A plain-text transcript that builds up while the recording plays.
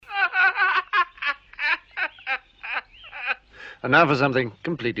And now for something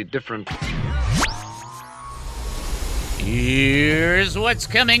completely different. Here's what's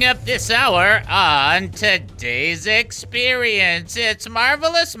coming up this hour on today's experience. It's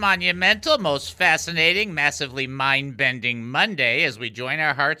marvelous, monumental, most fascinating, massively mind-bending Monday as we join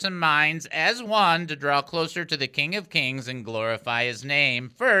our hearts and minds as one to draw closer to the King of Kings and glorify his name.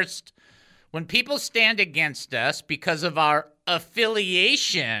 First, when people stand against us because of our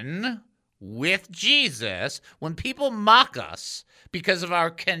affiliation with Jesus, when people mock us because of our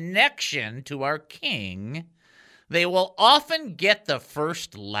connection to our King, they will often get the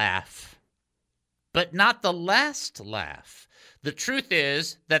first laugh, but not the last laugh. The truth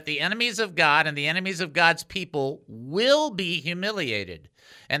is that the enemies of God and the enemies of God's people will be humiliated.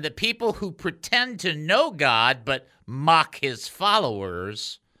 And the people who pretend to know God but mock his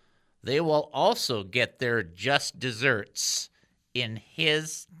followers, they will also get their just desserts in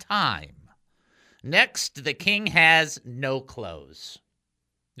his time. Next, the king has no clothes.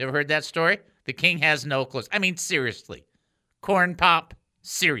 You ever heard that story? The king has no clothes. I mean, seriously. Corn Pop,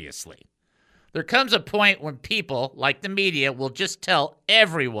 seriously. There comes a point when people, like the media, will just tell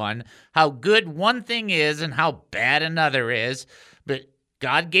everyone how good one thing is and how bad another is. But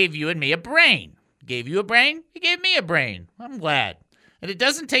God gave you and me a brain. Gave you a brain? He gave me a brain. I'm glad. And it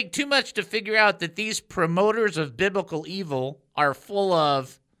doesn't take too much to figure out that these promoters of biblical evil are full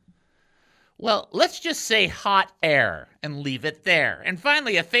of, well, let's just say hot air and leave it there. And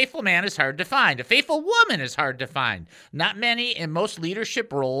finally, a faithful man is hard to find. A faithful woman is hard to find. Not many in most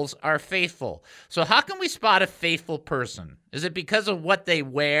leadership roles are faithful. So how can we spot a faithful person? Is it because of what they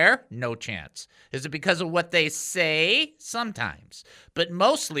wear? No chance. Is it because of what they say? Sometimes. But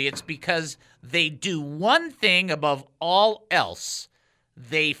mostly it's because they do one thing above all else.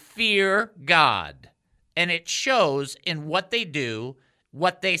 They fear God. And it shows in what they do,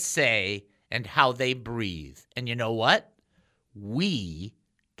 what they say, and how they breathe. And you know what? We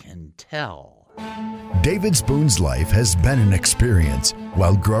can tell. David Spoon's life has been an experience.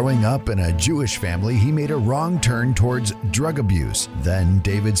 While growing up in a Jewish family, he made a wrong turn towards drug abuse. Then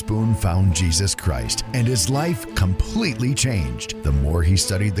David Spoon found Jesus Christ, and his life completely changed. The more he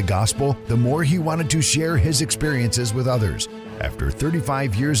studied the gospel, the more he wanted to share his experiences with others. After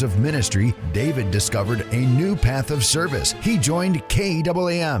 35 years of ministry, David discovered a new path of service. He joined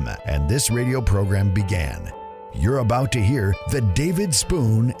KAAM, and this radio program began. You're about to hear the David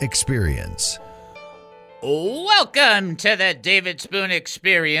Spoon Experience. Welcome to the David Spoon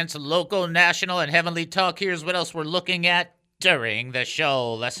Experience, local, national, and heavenly talk. Here's what else we're looking at during the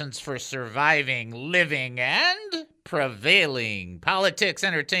show. Lessons for surviving, living, and prevailing. Politics,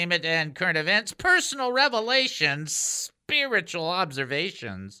 entertainment, and current events. Personal revelations. Spiritual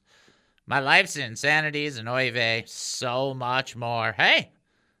observations. My life's insanities and oy vey. So much more. Hey,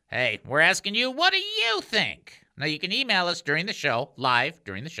 we're asking you, what do you think? Now, you can email us during the show, live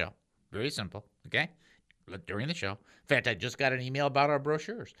during the show. Very simple, okay? During the show. In fact, I just got an email about our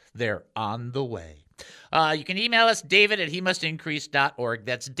brochures. They're on the way. You can email us, david@hemustincrease.org.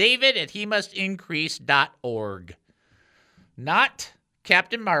 That's david@hemustincrease.org. Not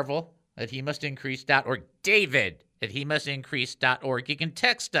Captain Marvel at hemustincrease.org. David@hemustincrease.org. You can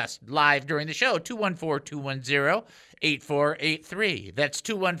text us live during the show, 214-210-8483. That's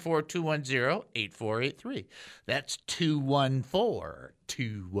 214-210-8483. That's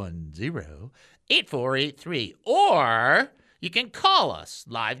 214-210-8483. Or you can call us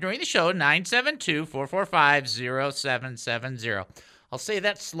live during the show, 972-445-0770. I'll say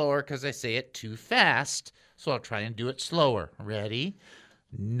that slower because I say it too fast, so I'll try and do it slower. Ready?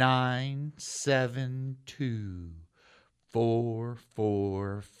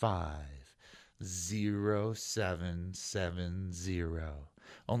 972-445-0770.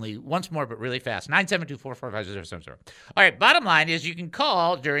 Only once more, but really fast. 972-445-0770. All right, bottom line is you can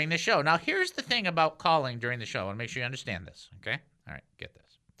call during the show. Now, here's the thing about calling during the show. I want to make sure you understand this, okay? All right, get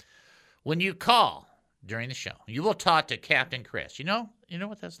this. When you call during the show, you will talk to Captain Chris. You know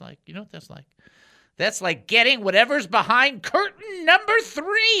what that's like? You know what that's like? That's like getting whatever's behind curtain number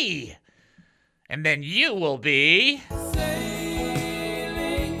 3. And then you will be...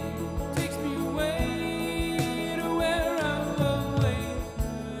 Sailing takes me away to where I'm away.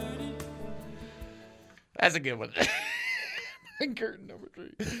 That's a good one. Curtain number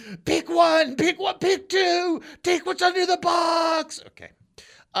 3. Pick one, pick 2. Take what's under the box. Okay.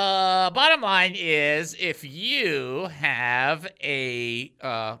 Bottom line is, if you have a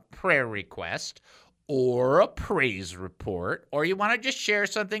prayer request or a praise report, or you want to just share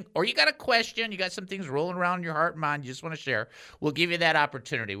something, or you got a question, you got some things rolling around in your heart and mind you just want to share, we'll give you that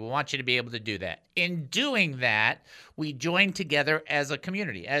opportunity. We want you to be able to do that. In doing that, we join together as a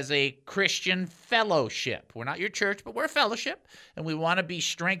community, as a Christian fellowship. We're not your church, but we're a fellowship, and we want to be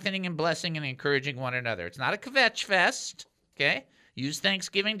strengthening and blessing and encouraging one another. It's not a kvetch fest, okay? Use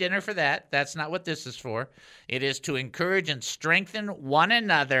Thanksgiving dinner for that. That's not what this is for. It is to encourage and strengthen one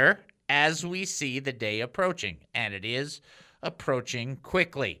another as we see the day approaching, and it is approaching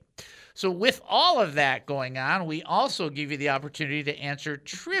quickly. So with all of that going on, we also give you the opportunity to answer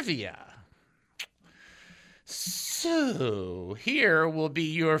trivia. So here will be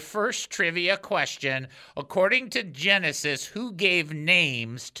your first trivia question. According to Genesis, who gave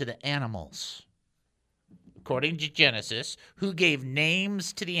names to the animals? According to Genesis, who gave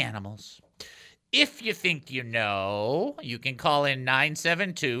names to the animals? If you think you know, you can call in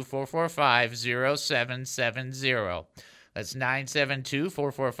 972-445-0770. That's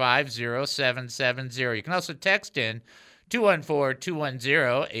 972-445-0770. You can also text in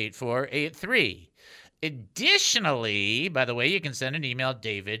 214-210-8483. Additionally, by the way, you can send an email,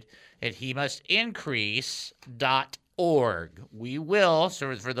 David, at hemustincrease.org. We will,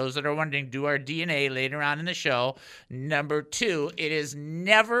 so for those that are wondering, do our DNA later on in the show. Number 2, it is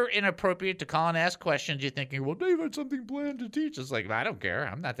never inappropriate to call and ask questions. You're thinking, well, Dave had something planned to teach. It's like, I don't care.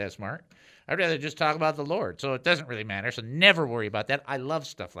 I'm not that smart. I'd rather just talk about the Lord. So it doesn't really matter. So never worry about that. I love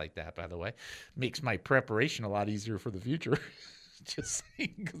stuff like that, by the way. Makes my preparation a lot easier for the future. Just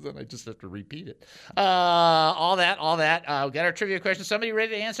saying, because then I just have to repeat it. All that. We got our trivia question. Somebody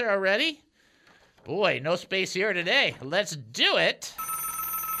ready to answer already? Boy, no space here today. Let's do it.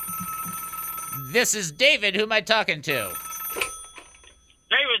 This is David. Who am I talking to? David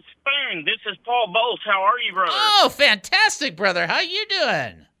Spoon, this is Paul Bowles. How are you, brother? Oh, fantastic, brother. How you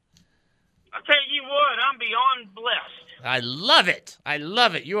doing? I tell you what, I'm beyond blessed. I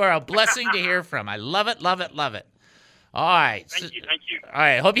love it. You are a blessing to hear from. I love it. All right. Thank you. All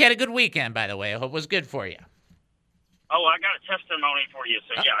right. Hope you had a good weekend, by the way. I hope it was good for you. Oh, I got a testimony for you,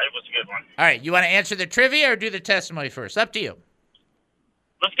 so yeah, it was a good one. All right. You want to answer the trivia or do the testimony first? Up to you.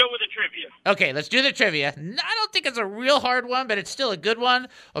 Let's go with the trivia. Okay, let's do the trivia. I don't think it's a real hard one, but it's still a good one.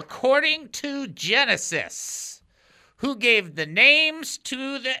 According to Genesis, who gave the names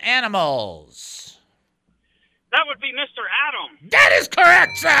to the animals? That would be Mr. Adam. That is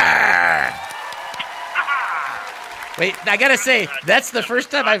correct, sir! Wait, I gotta say, that's the first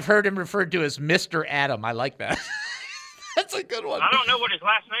time I've heard him referred to as Mr. Adam. I like that. That's a good one. I don't know what his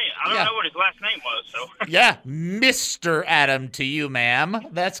last name. I don't know what his last name was. So. Yeah, Mr. Adam to you, ma'am.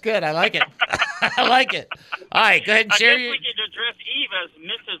 That's good. I like it. I like it. All right, go ahead and share I guess we could address Eve as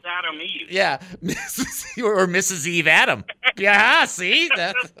Mrs. Adam Eve. Yeah, Mrs. or Mrs. Eve Adam. Yeah, see,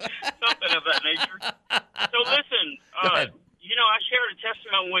 that's something of that nature. So listen, you know, I shared a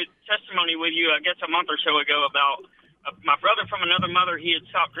testimony with you, I guess a month or so ago about my brother from another mother. He had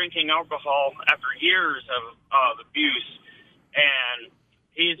stopped drinking alcohol after years of abuse, and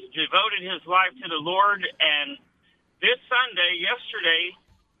he's devoted his life to the Lord. And this Sunday, yesterday,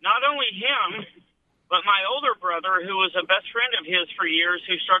 not only him, but my older brother, who was a best friend of his for years,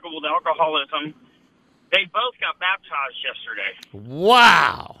 who struggled with alcoholism, they both got baptized yesterday.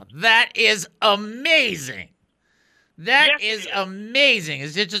 Wow, that is amazing. That yes, is amazing.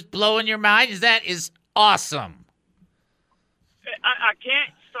 Is it just blowing your mind? That is awesome. I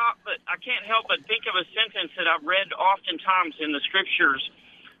can't help but think of a sentence that I've read oftentimes in the scriptures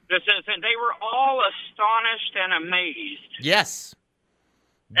that says, and they were all astonished and amazed. Yes.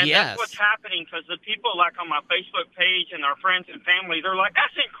 And yes. That's what's happening, because the people like on my Facebook page and our friends and family, they're like,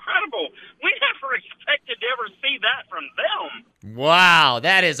 that's incredible. We never expected to ever see that from them. Wow,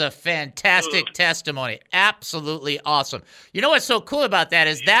 that is a fantastic testimony. Absolutely awesome. You know what's so cool about that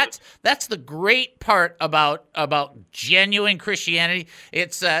is that's the great part about genuine Christianity.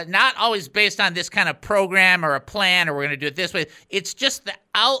 It's not always based on this kind of program or a plan or we're going to do it this way. It's just the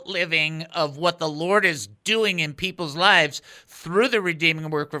outliving of what the Lord is doing in people's lives through the redeeming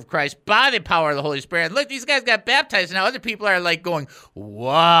work of Christ by the power of the Holy Spirit. And look, these guys got baptized. Now other people are like going,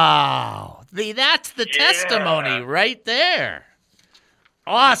 wow. That's the testimony right there.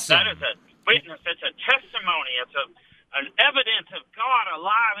 Awesome. That is a witness. It's a testimony. It's an evidence of God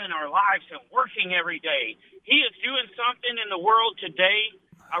alive in our lives and working every day. He is doing something in the world today.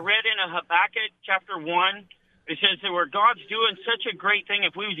 I read in Habakkuk chapter 1, it says that where God's doing such a great thing,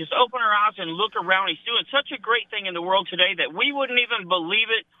 if we would just open our eyes and look around, he's doing such a great thing in the world today that we wouldn't even believe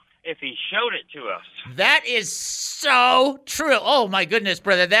it if he showed it to us. That is so true. Oh my goodness,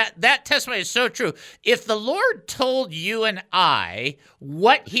 brother. That testimony is so true. If the Lord told you and I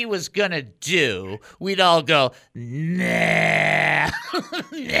what he was going to do, we'd all go, nah. Nah.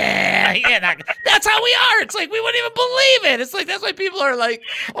 Yeah, that's how we are. It's like we wouldn't even believe it. It's like that's why people are like,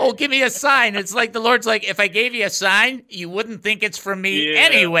 oh, give me a sign. It's like the Lord's like, if I gave you a sign, you wouldn't think it's from me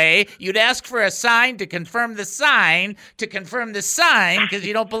anyway. You'd ask for a sign to confirm the sign because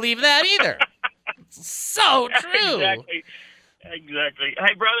you don't believe that either. So true. Exactly.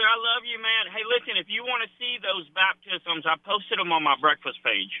 Hey, brother, I love you, man. Hey, listen, if you want to see those baptisms, I posted them on my breakfast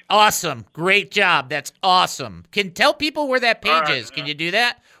page. Awesome. Great job. That's awesome. Can tell people where that page is. Can you do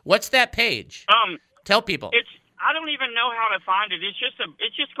that? What's that page? Tell people. I don't even know how to find it.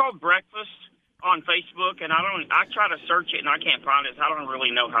 It's just called Breakfast on Facebook, and I try to search it and I can't find it. So I don't really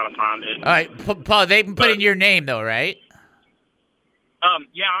know how to find it. All right, Paul, they can put in your name though, right?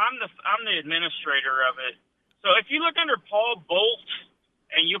 Yeah, I'm the administrator of it. So if you look under Paul Bolt,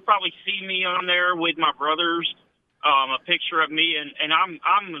 and you'll probably see me on there with my brothers, a picture of me, and I'm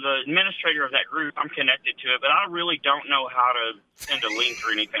the administrator of that group. I'm connected to it, but I really don't know how to send a link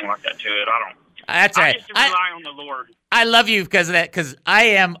or anything like that to it. I don't. That's all right. I just rely on the Lord. I love you because of that, because I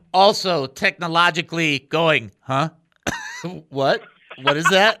am also technologically going, huh? What? What is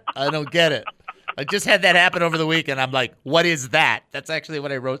that? I don't get it. I just had that happen over the weekend. I'm like, what is that? That's actually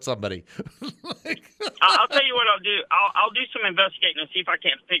what I wrote somebody. I'll tell you what I'll do. I'll do some investigating and see if I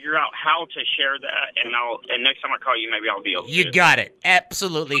can't figure out how to share that. And next time I call you, maybe I'll be able to. You got it.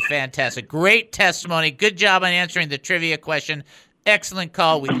 Absolutely fantastic. Great testimony. Good job on answering the trivia question. Excellent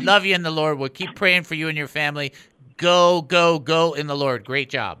call. We love you in the Lord. We'll keep praying for you and your family. Go, go, go in the Lord. Great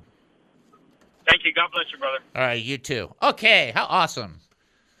job. Thank you. God bless you, brother. All right, you too. Okay, how awesome.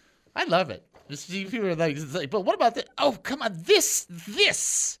 I love it. People are like, but what about this? Oh, come on. This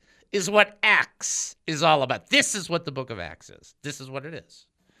is what Acts is all about. This is what the book of Acts is. This is what it is.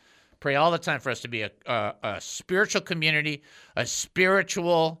 Pray all the time for us to be a spiritual community, a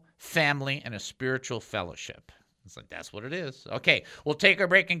spiritual family, and a spiritual fellowship. It's like, that's what it is. Okay, we'll take our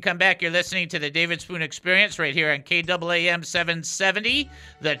break and come back. You're listening to the David Spoon Experience right here on KAAM 770,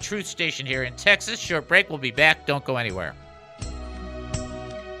 the truth station here in Texas. Short break. We'll be back. Don't go anywhere.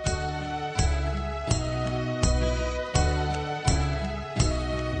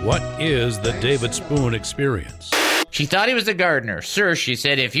 What is the David Spoon Experience? She thought he was a gardener. Sir, she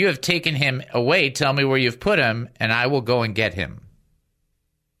said, if you have taken him away, tell me where you've put him, and I will go and get him.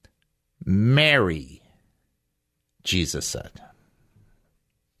 Mary, Jesus said.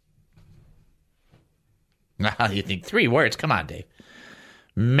 You think 3 words? Come on, Dave.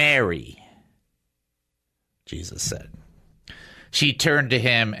 Mary, Jesus said. She turned to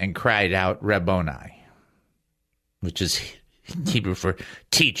him and cried out, Rabboni, which is Hebrew for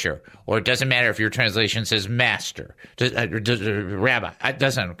teacher, or it doesn't matter if your translation says master, rabbi. I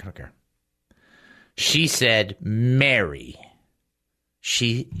don't care. She said, Mary.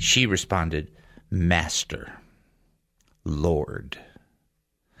 She responded, Master, Lord.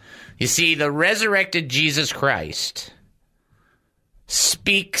 You see, the resurrected Jesus Christ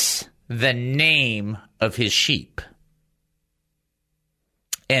speaks the name of his sheep.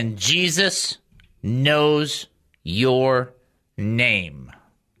 And Jesus knows your name.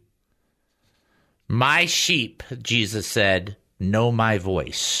 My sheep, Jesus said, know my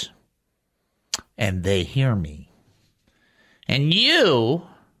voice, and they hear me. And you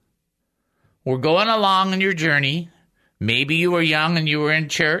were going along on your journey. Maybe you were young and you were in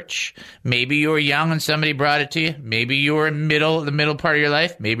church. Maybe you were young and somebody brought it to you. Maybe you were in the middle part of your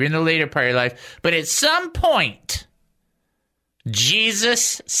life. Maybe in the later part of your life. But at some point,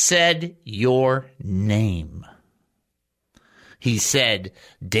 Jesus said your name. He said,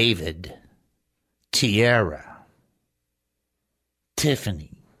 David, Tiara,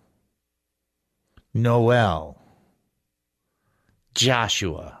 Tiffany, Noel,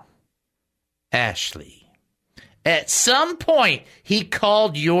 Joshua, Ashley. At some point, he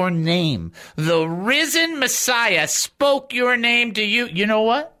called your name. The risen Messiah spoke your name to you. You know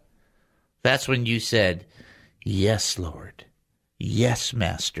what? That's when you said, yes, Lord. Yes,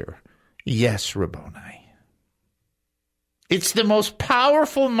 Master. Yes, Rabboni. It's the most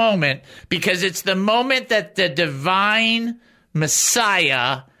powerful moment because it's the moment that the divine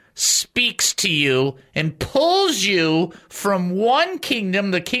Messiah speaks to you and pulls you from one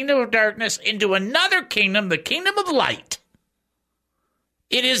kingdom, the kingdom of darkness, into another kingdom, the kingdom of light.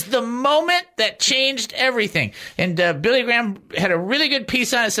 It is the moment that changed everything. And Billy Graham had a really good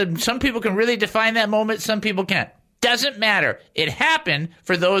piece on it. Said some people can really define that moment, some people can't. Doesn't matter. It happened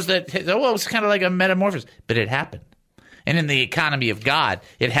for those that, well, it's kind of like a metamorphosis, but it happened. And in the economy of God,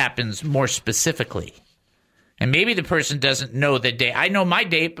 it happens more specifically. And maybe the person doesn't know the date. I know my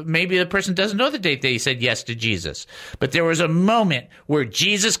date, but maybe the person doesn't know the date they said yes to Jesus. But there was a moment where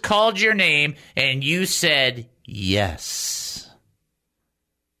Jesus called your name and you said yes.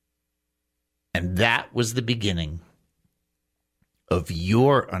 And that was the beginning of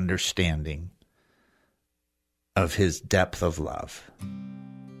your understanding of his depth of love.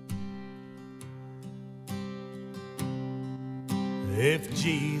 If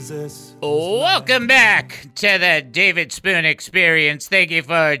Jesus. Welcome back to the David Spoon Experience. Thank you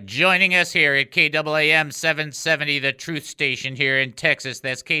for joining us here at KAAM 770, the Truth Station here in Texas.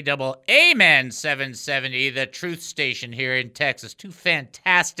 That's KAAM 770, the Truth Station here in Texas. Two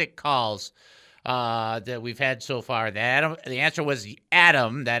fantastic calls that we've had so far. The answer was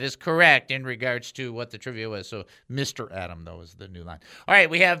Adam. That is correct in regards to what the trivia was. So Mr. Adam, though, is the new line. All right,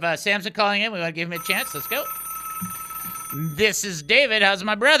 we have Samson calling in. We want to give him a chance. Let's go. This is David. How's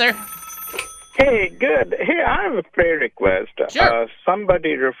my brother? Hey, good. Hey, I have a prayer request. Sure.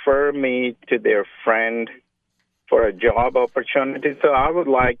 Somebody refer me to their friend for a job opportunity. So I would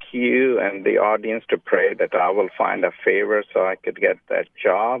like you and the audience to pray that I will find a favor so I could get that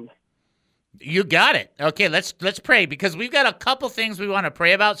job. You got it. Okay, let's pray because we've got a couple things we want to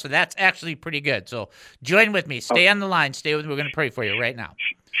pray about, so that's actually pretty good. So join with me. Stay on the line. Stay with me. We're going to pray for you right now.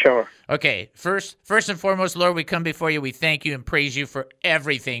 Sure. Okay, first and foremost, Lord, we come before you. We thank you and praise you for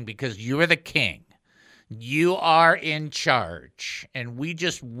everything because you are the King. You are in charge, and we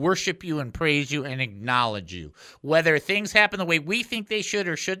just worship you and praise you and acknowledge you. Whether things happen the way we think they should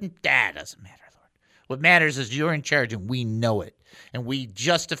or shouldn't, that doesn't matter, Lord. What matters is you're in charge, and we know it, and we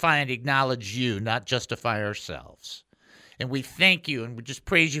justify and acknowledge you, not justify ourselves. And we thank you and we just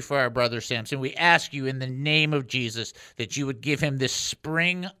praise you for our brother Samson. We ask you in the name of Jesus that you would give him this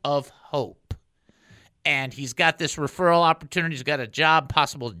spring of hope. And he's got this referral opportunity. He's got a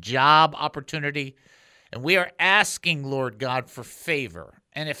possible job opportunity. And we are asking, Lord God, for favor.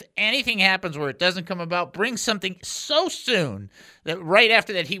 And if anything happens where it doesn't come about, bring something so soon that right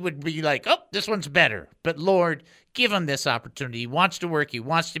after that he would be like, oh, this one's better. But Lord, give him this opportunity. He wants to work. He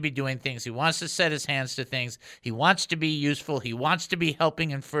wants to be doing things. He wants to set his hands to things. He wants to be useful. He wants to be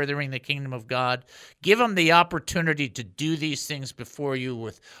helping and furthering the kingdom of God. Give him the opportunity to do these things before you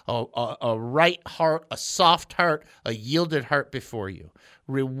with a right heart, a soft heart, a yielded heart before you.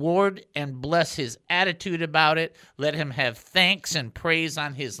 Reward and bless his attitude about it. Let him have thanks and praise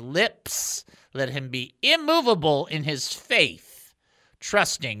on his lips. Let him be immovable in his faith,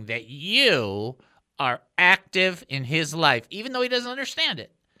 trusting that you are active in his life, even though he doesn't understand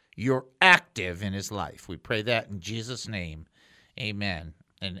it. You're active in his life. We pray that in Jesus' name. Amen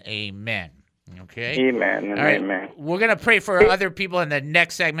and amen. Okay? Amen and all right. amen. We're going to pray for other people in the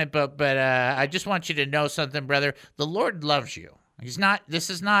next segment, but I just want you to know something, brother. The Lord loves you.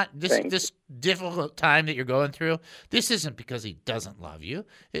 This difficult time that you're going through. This isn't because he doesn't love you.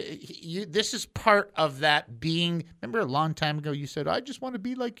 This is part of that being. Remember a long time ago you said, I just want to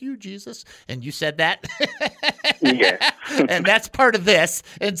be like you, Jesus. And you said that. Yes. And that's part of this.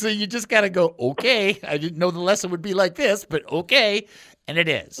 And so you just got to go, okay. I didn't know the lesson would be like this, but okay. And it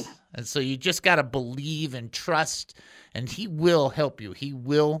is. And so you just got to believe and trust, and he will help you. He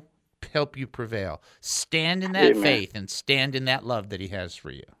will help you prevail. Stand in that Amen. faith and stand in that love that he has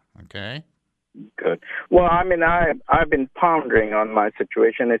for you. Okay? Good. Well, I mean, I've been pondering on my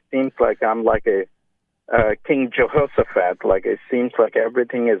situation. It seems like I'm like a King Jehoshaphat. Like it seems like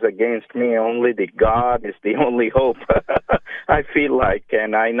everything is against me. Only the God is the only hope. I feel like,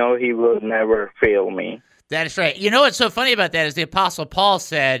 and I know he will never fail me. That is right. You know what's so funny about that is the Apostle Paul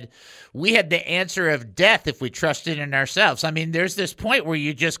said, we had the answer of death if we trusted in ourselves. I mean, there's this point where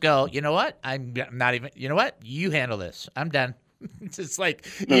you just go, you know what? I'm not even, you know what? You handle this. I'm done. It's just like,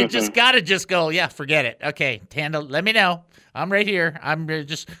 you just got to just go, yeah, forget it. Okay, let me know. I'm right here.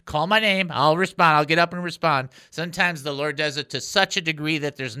 Just call my name. I'll respond. I'll get up and respond. Sometimes the Lord does it to such a degree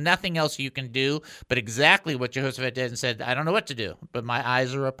that there's nothing else you can do but exactly what Jehoshaphat did and said, I don't know what to do, but my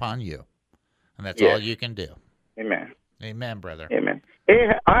eyes are upon you. And that's all you can do. Amen. Amen, brother. Amen.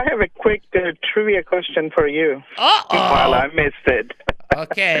 Hey, I have a quick trivia question for you. Uh-oh. While I missed it.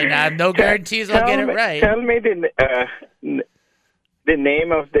 Okay, now no guarantees I'll get it right. Tell me the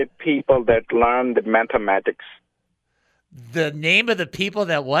name of the people that learned the mathematics. The name of the people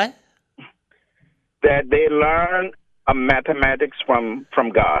that what? That they learn mathematics from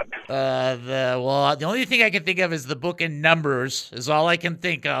God. The only thing I can think of is the book in Numbers. Is all I can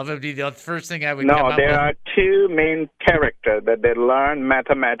think of. It would be the first thing I would come up with. No, there are two main characters that they learn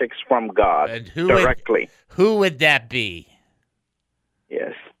mathematics from God directly. Who would that be?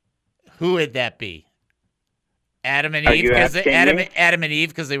 Yes. Who would that be? Adam and Are Eve, you because asking me? Adam and Eve,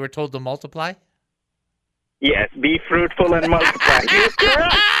 because they were told to multiply. Yes, be fruitful and multiply. You're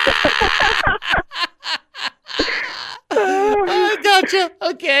correct. I gotcha.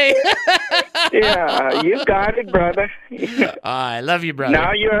 Okay. Yeah, you got it, brother. I love you, brother.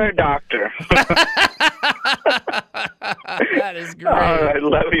 Now you're a doctor. That is great. All right,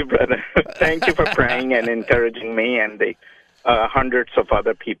 love you, brother. Thank you for praying and encouraging me and the hundreds of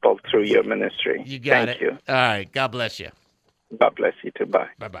other people through your ministry. You got Thank it. you. All right. God bless you. God bless you too. Bye.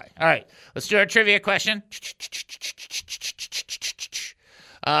 Bye-bye. All right. Let's do our trivia question.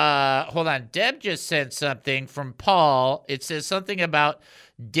 Hold on. Deb just sent something from Paul. It says something about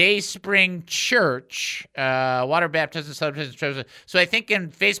Dayspring Church, water baptism, celebration. So I think in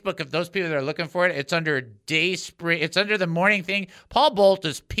Facebook, if those people that are looking for it, it's under Dayspring. It's under the morning thing. Paul Bolt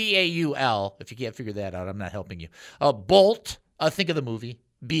is Paul. If you can't figure that out, I'm not helping you. Bolt. Think of the movie.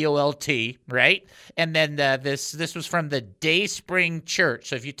 Bolt, right? And then this was from the Dayspring Church.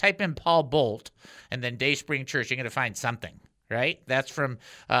 So if you type in Paul Bolt and then Dayspring Church, you're going to find something, right? That's from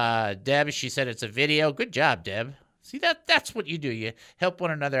Deb. She said it's a video. Good job, Deb. See, that's what you do. You help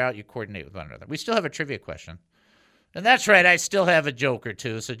one another out. You coordinate with one another. We still have a trivia question. And that's right. I still have a joke or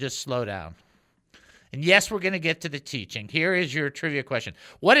two, so just slow down. And yes, we're going to get to the teaching. Here is your trivia question.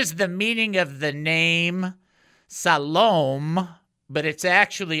 What is the meaning of the name Salom, but it's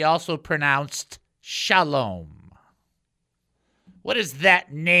actually also pronounced Shalom? What does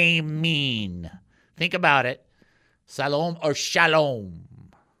that name mean? Think about it. Salom or Shalom?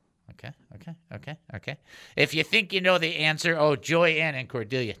 Okay. If you think you know the answer, Joyanne and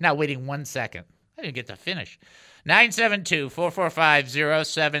Cordelia. Now waiting 1 second. I didn't get to finish.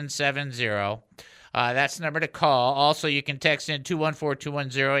 972-445-0770. That's the number to call. Also, you can text in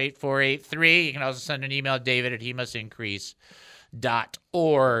 214-210-8483. You can also send an email,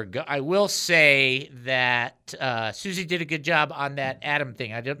 david@hemustincrease.org. I will say that Susie did a good job on that Adam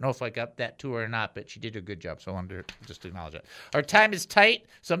thing. I don't know if I got that to her or not, but she did a good job, so I wanted to just acknowledge it. Our time is tight.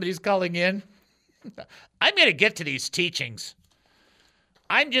 Somebody's calling in. I'm going to get to these teachings.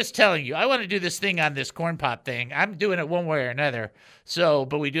 I'm just telling you, I want to do this thing on this corn pop thing. I'm doing it one way or another. So,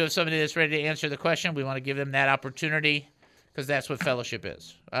 but we do have somebody that's ready to answer the question. We want to give them that opportunity because that's what fellowship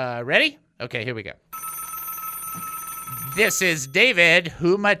is. Ready? Okay, here we go. This is David.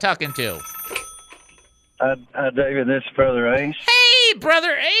 Who am I talking to? David, this is Brother Ace. Hey,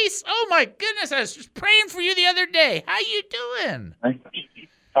 Brother Ace. Oh, my goodness. I was just praying for you the other day. How you doing?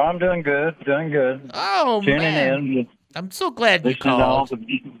 I'm doing good. Oh, Tuning man. in. I'm so glad you Listening to all called.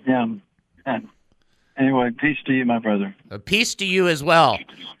 Anyway, peace to you, my brother. A peace to you as well.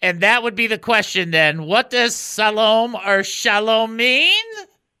 And that would be the question then. What does Salom or Shalom mean?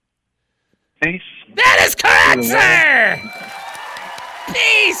 Peace. That is correct, sir!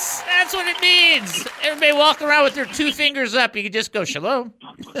 Peace! That's what it means. Everybody walk around with their 2 fingers up. You can just go, Shalom.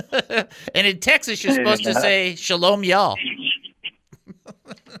 And in Texas, you're supposed to say, Shalom, y'all.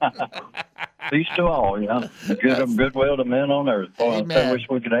 Peace to all, goodwill to men on earth. Boy, I wish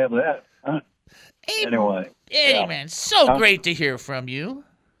we could have that. Huh? Anyway. Amen. So great to hear from you.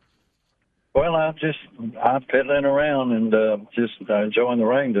 Well, I'm piddling around and just enjoying the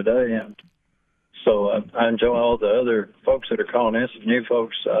rain today. And so I enjoy all the other folks that are calling in, some new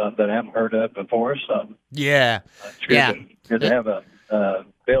folks that I haven't heard of before. So it's good to have a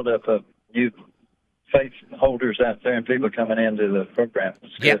build up of new faith holders out there and people coming into the program.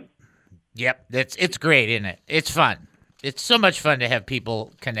 It's good. Yep. It's great, isn't it? It's fun. It's so much fun to have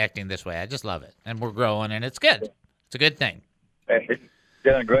people connecting this way. I just love it. And we're growing, and it's good. It's a good thing. You're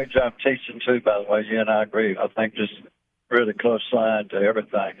doing a great job teaching, too, by the way. You and I agree. I think just really close line to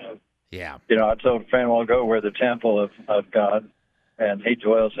everything. Yeah. I told a friend a while ago we're the temple of God, and he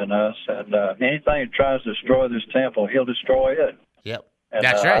dwells in us. And anything that tries to destroy this temple, he'll destroy it. Yep. And,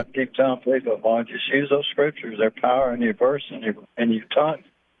 that's right. I keep telling people, boy, just use those scriptures. Their power in your verse and your tongue.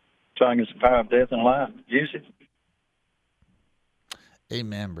 Tongue is the power of death and life. Use it.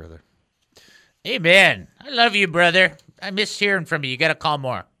 Amen, brother. Amen. I love you, brother. I miss hearing from you. You got to call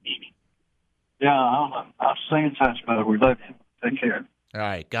more. Yeah, I'll stay in touch, brother. We love you. Take care. All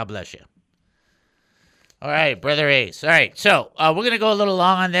right. God bless you. All right, Brother Ace. All right, so we're going to go a little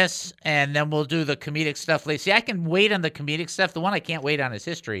long on this, and then we'll do the comedic stuff later. See, I can wait on the comedic stuff. The one I can't wait on is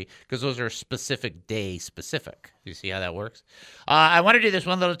history, because those are specific day specific. You see how that works? I want to do this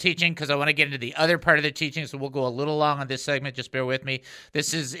one little teaching, because I want to get into the other part of the teaching, so we'll go a little long on this segment. Just bear with me.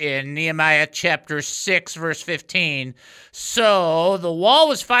 This is in Nehemiah chapter 6, verse 15. So the wall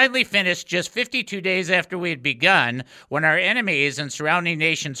was finally finished just 52 days after we had begun. When our enemies and surrounding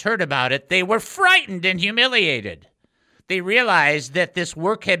nations heard about it, they were frightened and humiliated. They realized that this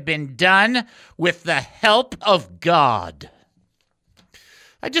work had been done with the help of God.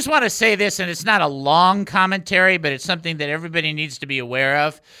 I just want to say this, and it's not a long commentary, but it's something that everybody needs to be aware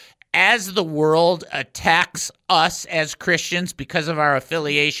of. As the world attacks us as Christians because of our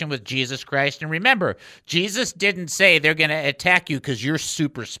affiliation with Jesus Christ, and remember, Jesus didn't say they're going to attack you because you're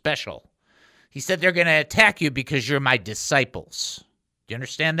super special. He said they're going to attack you because you're my disciples. Do you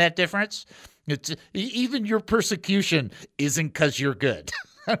understand that difference? Even your persecution isn't because you're good.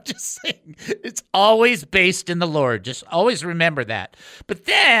 I'm just saying, it's always based in the Lord. Just always remember that. But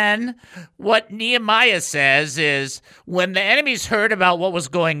then what Nehemiah says is when the enemies heard about what was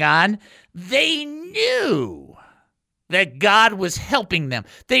going on, they knew that God was helping them.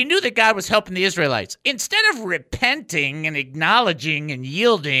 They knew that God was helping the Israelites. Instead of repenting and acknowledging and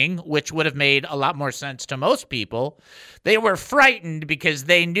yielding, which would have made a lot more sense to most people, they were frightened because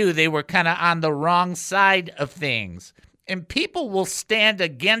they knew they were kind of on the wrong side of things. And people will stand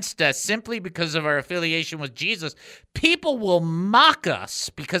against us simply because of our affiliation with Jesus. People will mock us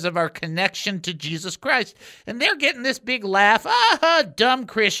because of our connection to Jesus Christ. And they're getting this big laugh. Dumb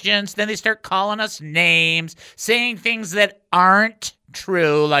Christians. Then they start calling us names, saying things that aren't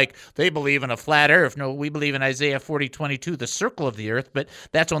true, like they believe in a flat earth. No, we believe in Isaiah 40:22, the circle of the earth, but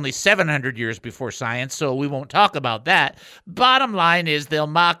that's only 700 years before science, so we won't talk about that. Bottom line is they'll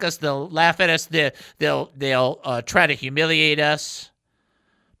mock us, they'll laugh at us, they'll try to humiliate us.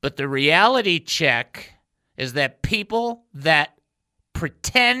 But the reality check is that people that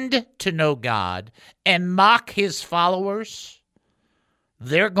pretend to know God and mock his followers,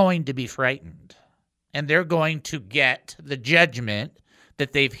 they're going to be frightened. And they're going to get the judgment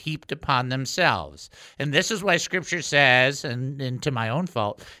that they've heaped upon themselves. And this is why Scripture says, and to my own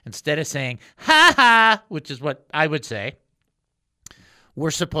fault, instead of saying, ha ha, which is what I would say, we're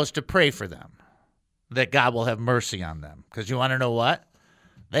supposed to pray for them, that God will have mercy on them. Because you want to know what?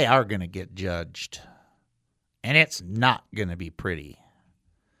 They are going to get judged. And it's not going to be pretty.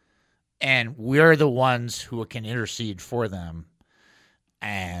 And we're the ones who can intercede for them.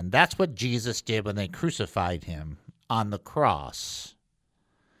 And that's what Jesus did when they crucified him on the cross.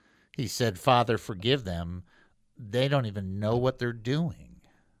 He said, Father, forgive them. They don't even know what they're doing.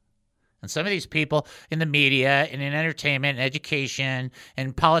 And some of these people in the media and in entertainment and education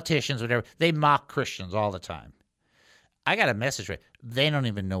and politicians, whatever, they mock Christians all the time. I got a message for you. They don't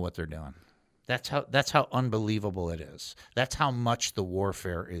even know what they're doing. That's how unbelievable it is. That's how much the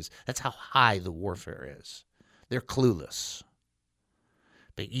warfare is. That's how high the warfare is. They're clueless.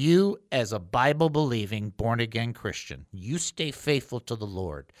 But you, as a Bible-believing, born-again Christian, you stay faithful to the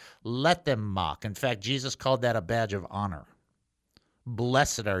Lord. Let them mock. In fact, Jesus called that a badge of honor.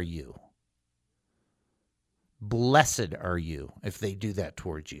 Blessed are you. Blessed are you if they do that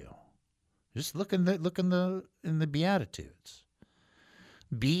towards you. Just look in the Beatitudes.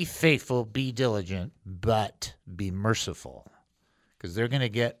 Be faithful, be diligent, but be merciful. Because they're going to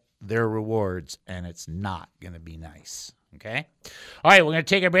get their rewards, and it's not going to be nice. Okay? All right, we're going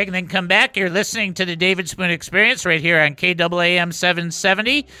to take a break and then come back. You're listening to the David Spoon Experience right here on KAAM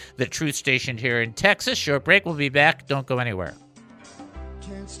 770, the truth station here in Texas. Short break. We'll be back. Don't go anywhere.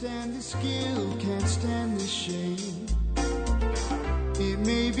 Can't stand the skill, can't stand the shame. It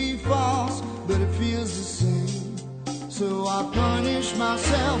may be false, but it feels the same. So I punish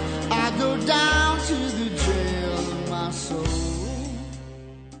myself. I go down to the jail of my soul.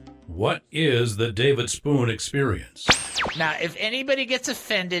 What is the David Spoon Experience? Now, if anybody gets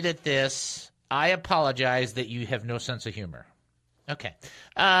offended at this, I apologize that you have no sense of humor. Okay.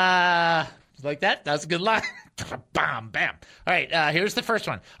 Like that? That's a good line. Bam, bam. All right, here's the first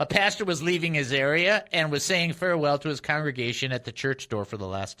one. A pastor was leaving his area and was saying farewell to his congregation at the church door for the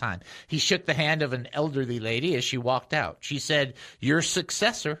last time. He shook the hand of an elderly lady as she walked out. She said, "Your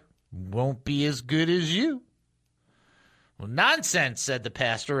successor won't be as good as you." "Well, nonsense," said the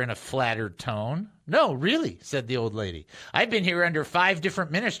pastor in a flattered tone. "No, really," said the old lady. "I've been here under 5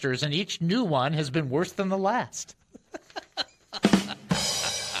 different ministers, and each new one has been worse than the last."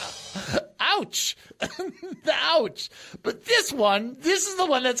 Ouch. Ouch. But this is the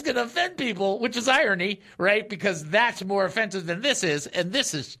one that's going to offend people, which is irony, right? Because that's more offensive than this is, and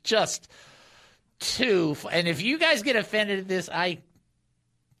this is just too. And if you guys get offended at this,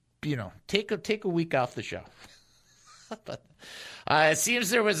 take a week off the show. But it seems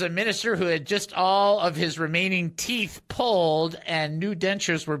there was a minister who had just all of his remaining teeth pulled and new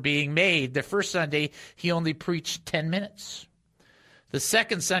dentures were being made. The first Sunday, he only preached 10 minutes. The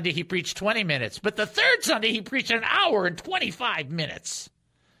second Sunday, he preached 20 minutes. But the third Sunday, he preached an hour and 25 minutes.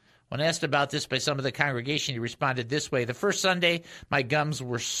 When asked about this by some of the congregation, he responded this way: "The first Sunday, my gums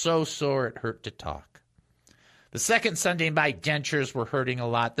were so sore it hurt to talk. The second Sunday, my dentures were hurting a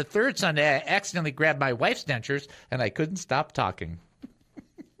lot. The third Sunday, I accidentally grabbed my wife's dentures, and I couldn't stop talking.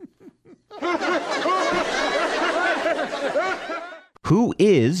 Who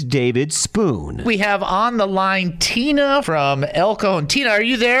is David Spoon? We have on the line Tina from Elkhorn. Tina, are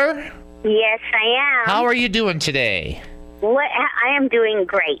you there? Yes, I am. How are you doing today? I am doing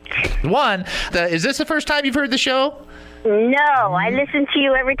great. Is this the first time you've heard the show? No, I listen to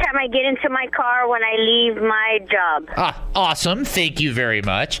you every time I get into my car when I leave my job. Awesome. Thank you very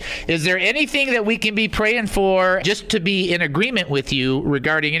much. Is there anything that we can be praying for just to be in agreement with you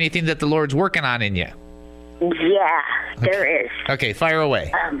regarding anything that the Lord's working on in you? Yeah, there is. Okay, fire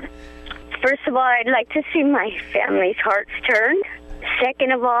away. First of all, I'd like to see my family's hearts turned.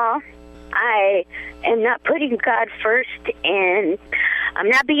 Second of all, I am not putting God first, and I'm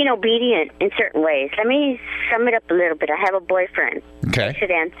not being obedient in certain ways. Let me sum it up a little bit. I have a boyfriend. Okay. I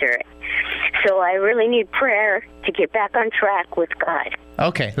should answer it. So I really need prayer to get back on track with God.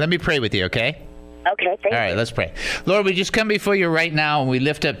 Okay, let me pray with you, okay? Okay, thank you. All right, let's pray. Lord, we just come before you right now, and we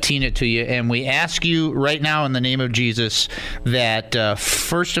lift up Tina to you, and we ask you right now in the name of Jesus that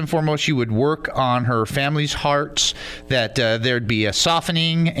first and foremost you would work on her family's hearts, that there'd be a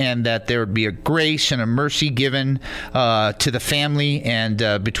softening, and that there would be a grace and a mercy given to the family and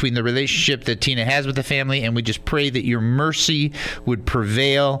between the relationship that Tina has with the family, and we just pray that your mercy would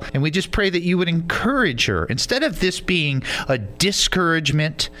prevail, and we just pray that you would encourage her. Instead of this being a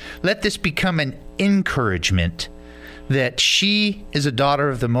discouragement, let this become an encouragement that she is a daughter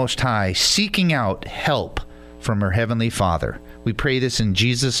of the Most High, seeking out help from her Heavenly Father. We pray this in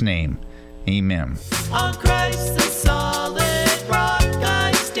Jesus' name. Amen. On Christ the solid rock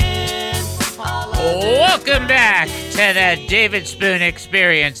I stand. Welcome back to the David Spoon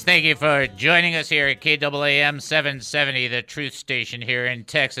Experience. Thank you for joining us here at KAAM 770, the truth station here in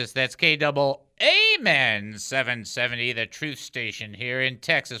Texas. That's KAAM 770, the truth station here in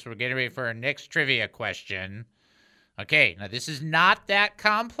Texas. We're getting ready for our next trivia question. Okay, now this is not that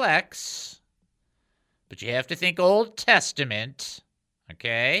complex, but you have to think Old Testament,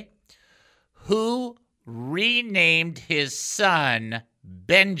 okay? Who renamed his son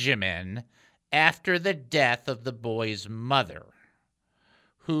Benjamin after the death of the boy's mother?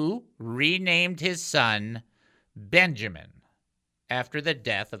 Who renamed his son Benjamin after the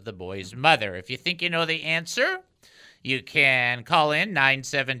death of the boy's mother? If you think you know the answer, you can call in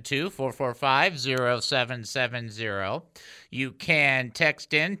 972-445-0770. You can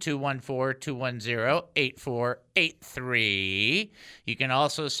text in 214-210-8483. You can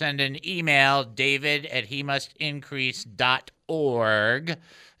also send an email, david@hemustincrease.org.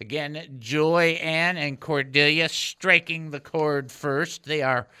 Again, Joy Ann and Cordelia striking the chord first. They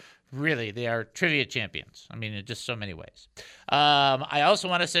are trivia champions. I mean, in just so many ways. I also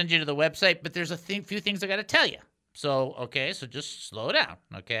want to send you to the website, but there's a few things I got to tell you. So just slow down,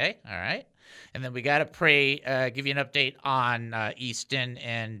 okay? All right? And then we got to pray, give you an update on Easton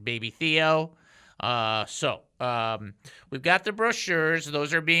and baby Theo. We've got the brochures.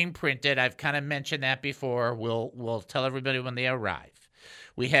 Those are being printed. I've kind of mentioned that before. We'll tell everybody when they arrive.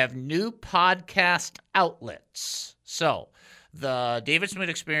 We have new podcast outlets. So the David Spoon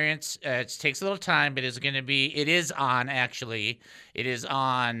Experience, it takes a little time, but it is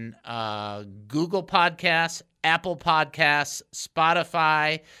on Google Podcasts, Apple Podcasts,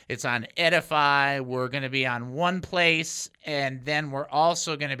 Spotify. It's on Edify. We're going to be on one place, and then we're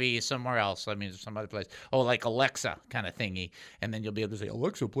also going to be somewhere else. I mean, some other place. Oh, like Alexa kind of thingy. And then you'll be able to say,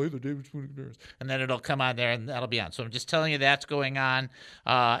 Alexa, play the David Spoon Experience. And then it'll come on there, and that'll be on. So I'm just telling you that's going on.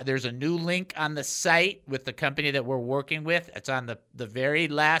 There's a new link on the site with the company that we're working with. It's on the very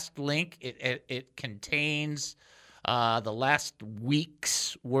last link. It contains the last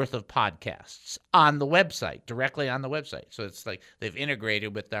week's worth of podcasts on the website, directly on the website. So it's like they've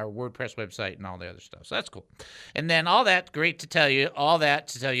integrated with our WordPress website and all the other stuff. So that's cool. And then all that, great to tell you, all that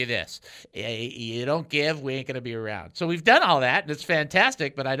to tell you this. You don't give, we ain't going to be around. So we've done all that, and it's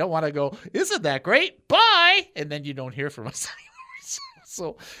fantastic, but I don't want to go, isn't that great? Bye! And then you don't hear from us anymore.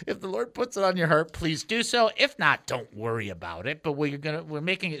 So if the Lord puts it on your heart, please do so. If not, don't worry about it. But we're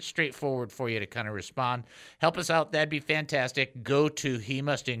making it straightforward for you to kind of respond. Help us out. That'd be fantastic. Go to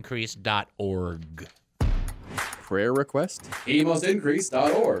hemustincrease.org. Prayer request?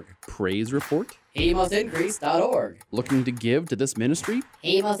 hemustincrease.org. Praise report? hemustincrease.org. Looking to give to this ministry?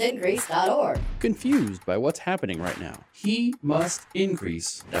 hemustincrease.org. Confused by what's happening right now?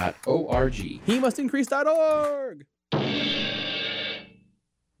 hemustincrease.org. hemustincrease.org.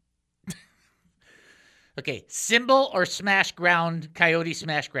 Okay, cymbal or smash ground, coyote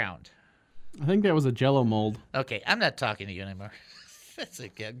smash ground? I think that was a Jell-O mold. Okay, I'm not talking to you anymore. That's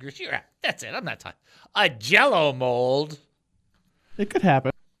it. You're out. That's it. I'm not talking. A Jell-O mold. It could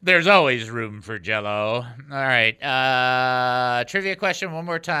happen. There's always room for Jell-O. All right. Trivia question one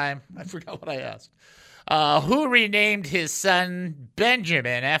more time. I forgot what I asked. Who renamed his son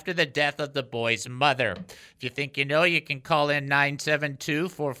Benjamin after the death of the boy's mother? If you think you know, you can call in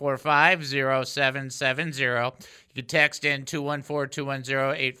 972-445-0770. You can text in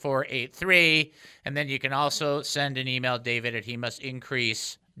 214-210-8483. And then you can also send an email,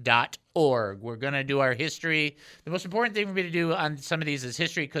 david@hemustincrease.org. We're going to do our history. The most important thing for me to do on some of these is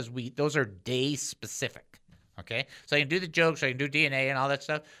history because those are day specific. Okay, so I can do the jokes, I can do DNA and all that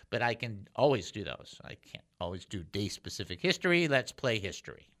stuff, but I can always do those. I can't always do day-specific history. Let's play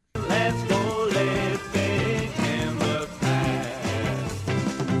history. Let's go living in the past.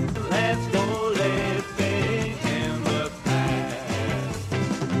 Let's go living in the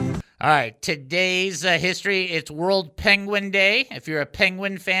past. All right, today's history, it's World Penguin Day. If you're a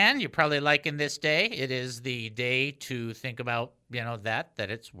penguin fan, you're probably liking this day. It is the day to think about that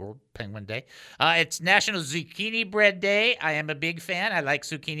it's World Penguin Day. It's National Zucchini Bread Day. I am a big fan. I like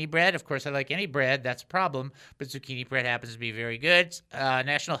zucchini bread. Of course, I like any bread. That's a problem. But zucchini bread happens to be very good.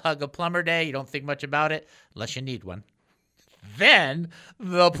 National Hug a Plumber Day. You don't think much about it unless you need one. Then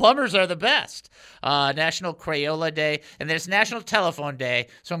the plumbers are the best. National Crayola Day. And there's National Telephone Day.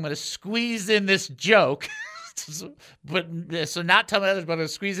 So I'm going to squeeze in this joke. So not tell my others, but I'm going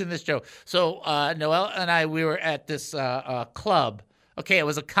to squeeze in this joke. So Noelle and I, we were at this club. Okay, it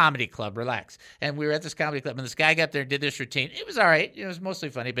was a comedy club. Relax. And we were at this comedy club, and this guy got up there and did this routine. It was all right. It was mostly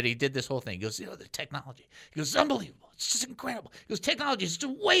funny, but he did this whole thing. He goes, the technology. He goes, it's unbelievable. It's just incredible. He goes, technology is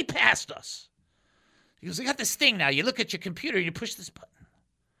just way past us. He goes, I got this thing now. You look at your computer, you push this button.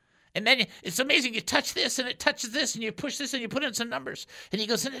 And then it's amazing. You touch this, and it touches this, and you push this, and you put in some numbers. And he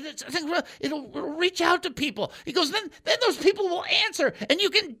goes, and it'll reach out to people. He goes, then those people will answer, and you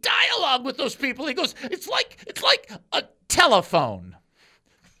can dialogue with those people. He goes, it's like a telephone.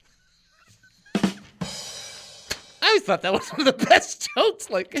 I always thought that was one of the best jokes.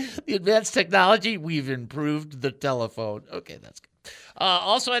 Like the advanced technology, we've improved the telephone. Okay, that's good.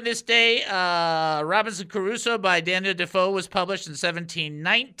 Also on this day, Robinson Crusoe by Daniel Defoe was published in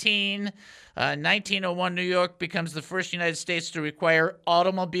 1719. 1901, New York becomes the first United States to require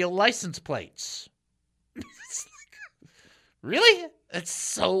automobile license plates. Really? That's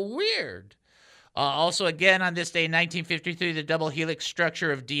so weird. Also, again, on this day, 1953, the double helix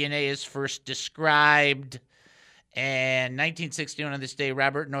structure of DNA is first described. And 1961, on this day,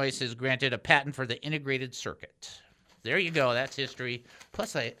 Robert Noyce is granted a patent for the integrated circuit. There you go. That's history.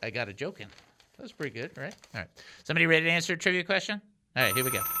 Plus, I got a joke in. That was pretty good, right? All right. Somebody ready to answer a trivia question? All right, here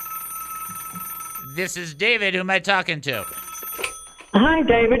we go. This is David. Who am I talking to? Hi,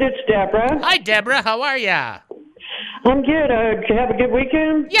 David. It's Deborah. Hi, Deborah. How are ya? I'm good. Did you have a good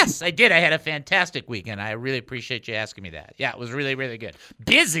weekend? Yes, I did. I had a fantastic weekend. I really appreciate you asking me that. Yeah, it was really, really good.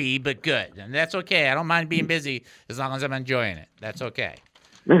 Busy, but good. And that's okay. I don't mind being busy as long as I'm enjoying it. That's okay.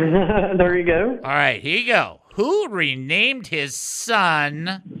 There you go. All right, here you go. Who renamed his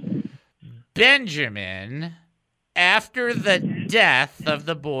son Benjamin after the death of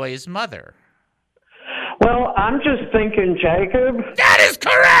the boy's mother? Well, I'm just thinking Jacob. That is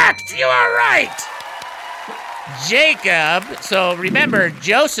correct. You are right. Jacob. So remember,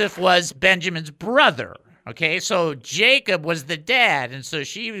 Joseph was Benjamin's brother. Okay, so Jacob was the dad, and so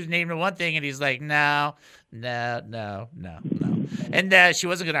she was named one thing, and he's like, no. And she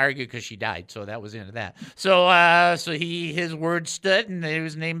wasn't going to argue because she died, so that was the end of that. So his word stood, and he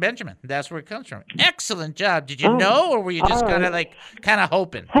was named Benjamin. That's where it comes from. Excellent job. Did you know, or were you just kind of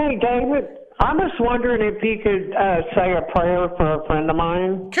hoping? Hey, David, I was wondering if you could say a prayer for a friend of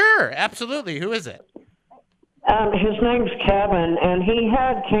mine. Sure, absolutely. Who is it? His name's Kevin, and he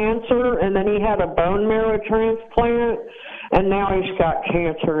had cancer, and then he had a bone marrow transplant, and now he's got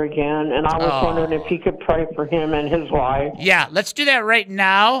cancer again. And I was wondering if you could pray for him and his wife. Yeah, let's do that right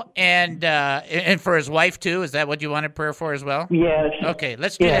now, and for his wife too. Is that what you wanted prayer for as well? Yes. Okay,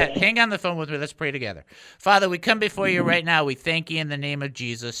 let's do that. Hang on the phone with me. Let's pray together. Father, we come before you right now. We thank you in the name of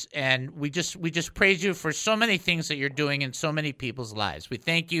Jesus, and we just praise you for so many things that you're doing in so many people's lives. We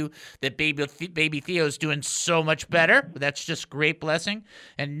thank you that baby Theo's doing so much better. That's just great blessing,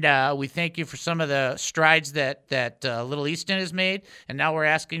 and we thank you for some of the strides that little Easton has made, and now we're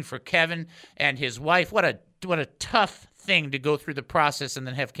asking for Kevin and his wife. What a tough thing to go through the process and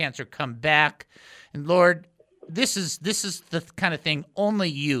then have cancer come back. And Lord, this is the kind of thing only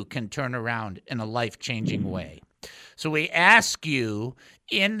you can turn around in a life-changing way. So we ask you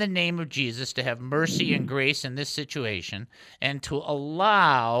in the name of Jesus to have mercy and grace in this situation and to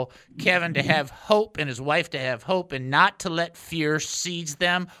allow Kevin to have hope and his wife to have hope and not to let fear seize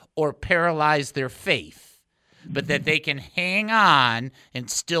them or paralyze their faith, but that they can hang on and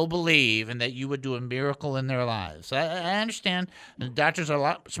still believe and that you would do a miracle in their lives. I understand the doctors are a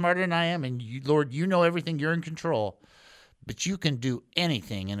lot smarter than I am, and you, Lord, you know everything. You're in control. But you can do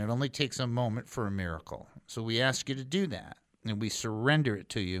anything, and it only takes a moment for a miracle. So we ask you to do that, and we surrender it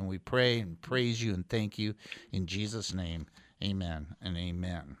to you, and we pray and praise you and thank you. In Jesus' name, amen and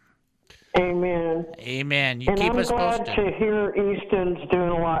amen. Amen. Amen. You and keep I'm us glad posted. to hear Easton's doing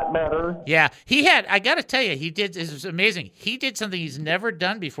a lot better. Yeah, he had, I got to tell you, it was amazing. He did something he's never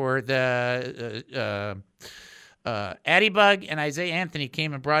done before. The Addie Bug and Isaiah Anthony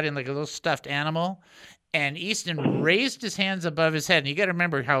came and brought in like a little stuffed animal, and Easton raised his hands above his head. And you got to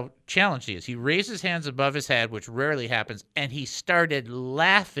remember how challenged he is. He raised his hands above his head, which rarely happens, and he started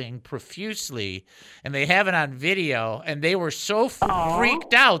laughing profusely. And they have it on video, and they were so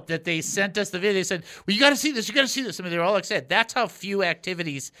freaked out that they sent us the video. They said, well, you got to see this. You got to see this. I mean, they were all excited. That's how few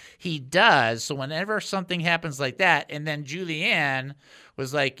activities he does. So whenever something happens like that, and then Julianne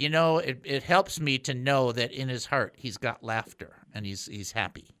was like, it helps me to know that in his heart he's got laughter and he's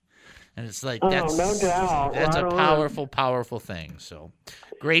happy. And it's like, that's no doubt. That's right a on. powerful, powerful thing. So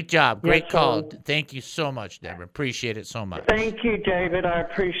great job. Great Yes, call. sir. Thank you so much, Deborah. Appreciate it so much. Thank you, David. I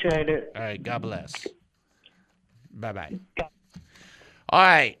appreciate it. All right. God bless. Bye-bye. All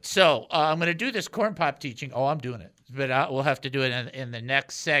right. So I'm going to do this corn pop teaching. Oh, I'm doing it. But we'll have to do it in the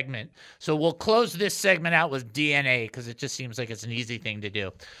next segment. So we'll close this segment out with DNA because it just seems like it's an easy thing to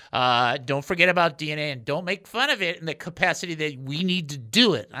do. Don't forget about DNA and don't make fun of it in the capacity that we need to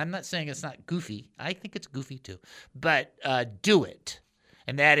do it. I'm not saying it's not goofy. I think it's goofy too. But do it.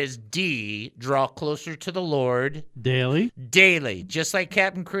 And that is D, draw closer to the Lord. Daily. Daily. Just like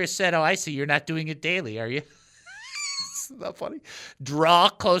Captain Chris said, oh, I see you're not doing it daily, are you? Isn't that funny? Draw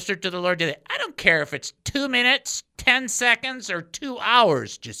closer to the Lord daily. I don't care if it's 2 minutes, 10 seconds, or 2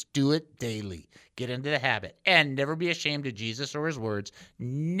 hours. Just do it daily. Get into the habit. And never be ashamed of Jesus or his words.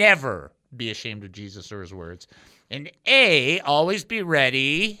 Never be ashamed of Jesus or his words. And A, always be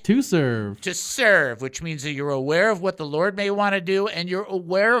ready to serve. To serve, which means that you're aware of what the Lord may want to do and you're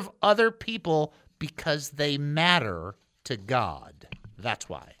aware of other people because they matter to God. That's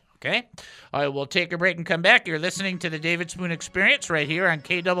why. Okay? All right, we'll take a break and come back. You're listening to the David Spoon Experience right here on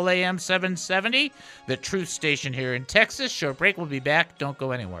KAAM 770, the truth station here in Texas. Short break. We'll be back. Don't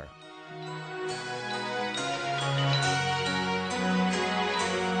go anywhere.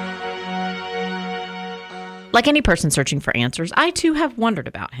 Like any person searching for answers, I too have wondered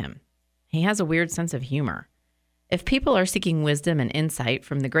about him. He has a weird sense of humor. If people are seeking wisdom and insight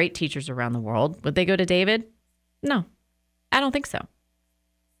from the great teachers around the world, would they go to David? No, I don't think so.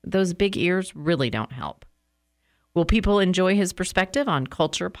 Those big ears really don't help. Will people enjoy his perspective on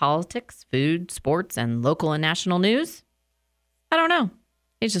culture, politics, food, sports, and local and national news? I don't know.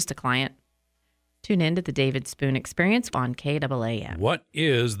 He's just a client. Tune in to the David Spoon Experience on KAAM. What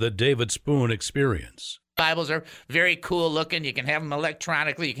is the David Spoon Experience? Bibles are very cool looking. You can have them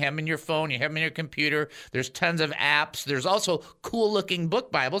electronically. You can have them in your phone. You have them in your computer. There's tons of apps. There's also cool looking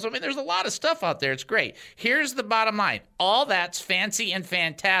book Bibles. I mean, there's a lot of stuff out there. It's great. Here's the bottom line. All that's fancy and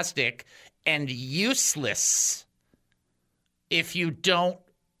fantastic and useless if you don't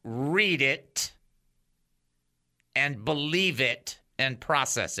read it and believe it and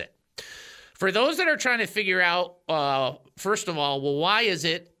process it. For those that are trying to figure out, first of all, well, why is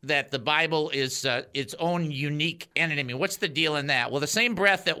it that the Bible is its own unique entity? I mean, what's the deal in that? Well, the same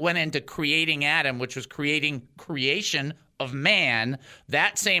breath that went into creating Adam, which was creation of man,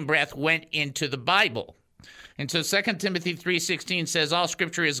 that same breath went into the Bible. And so 2 Timothy 3:16 says all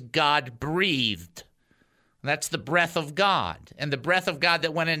Scripture is God-breathed. That's the breath of God. And the breath of God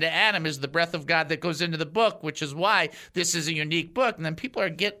that went into Adam is the breath of God that goes into the book, which is why this is a unique book. And then people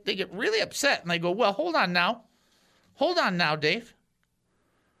get really upset and they go, well, hold on now. Hold on now, Dave.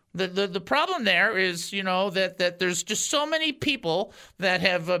 The problem there is, that there's just so many people that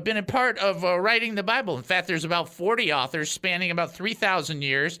have been a part of writing the Bible. In fact, there's about 40 authors spanning about 3,000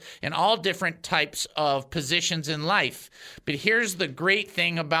 years in all different types of positions in life. But here's the great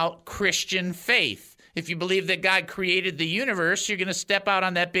thing about Christian faith. If you believe that God created the universe, you're going to step out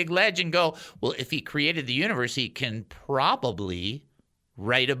on that big ledge and go, well, if he created the universe, he can probably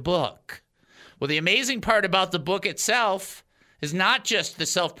write a book. Well, the amazing part about the book itself is not just the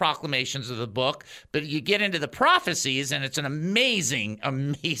self-proclamations of the book, but you get into the prophecies, and it's an amazing,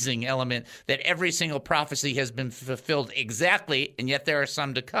 amazing element that every single prophecy has been fulfilled exactly, and yet there are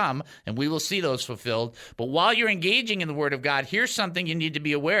some to come, and we will see those fulfilled. But while you're engaging in the Word of God, here's something you need to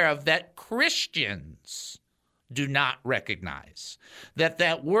be aware of that Christians do not recognize.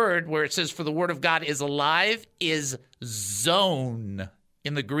 That word where it says, for the Word of God is alive, is zone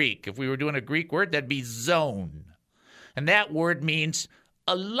in the Greek. If we were doing a Greek word, that'd be zone. And that word means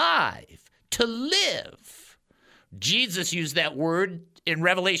alive, to live. Jesus used that word in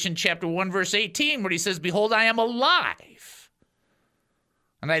Revelation chapter 1, verse 18, where he says, behold, I am alive,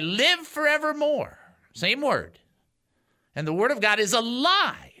 and I live forevermore. Same word. And the Word of God is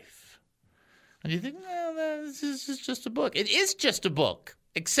alive. And you think, well, this is just a book. It is just a book,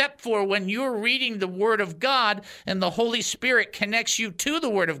 except for when you're reading the Word of God and the Holy Spirit connects you to the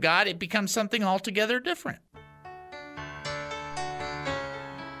Word of God, it becomes something altogether different.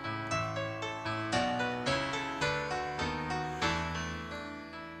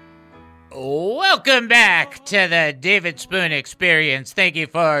 Welcome back to the David Spoon Experience. Thank you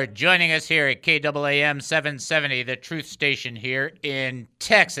for joining us here at KAAM 770, the truth station here in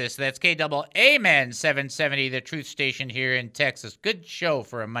Texas. That's KAAM 770, the truth station here in Texas. Good show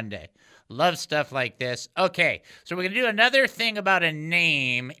for a Monday. Love stuff like this. Okay, so we're going to do another thing about a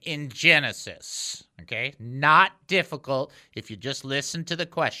name in Genesis. Okay, not difficult if you just listen to the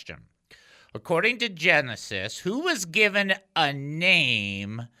question. According to Genesis, who was given a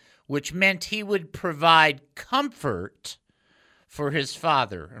name which meant he would provide comfort for his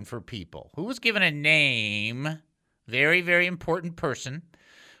father and for people? Who was given a name, very, very important person,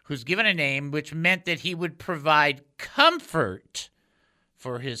 who's given a name which meant that he would provide comfort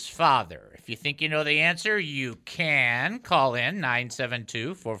for his father? If you think you know the answer, you can call in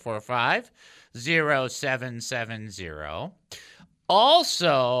 972-445-0770.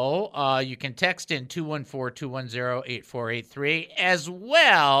 Also, you can text in 214-210-8483. As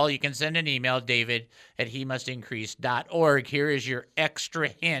well, you can send an email, david@hemustincrease.org. Here is your extra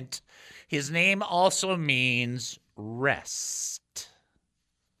hint. His name also means rest.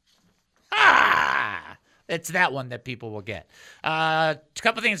 Ah! It's that one that people will get. A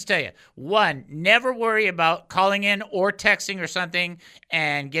couple things to tell you. One, never worry about calling in or texting or something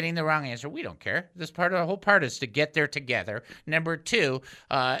and getting the wrong answer. We don't care. This part of the whole part is to get there together. Number two,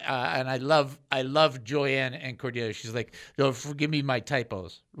 and I love Joanne and Cordelia. She's like, "Oh, forgive me my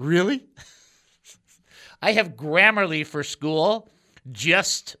typos." Really? I have Grammarly for school.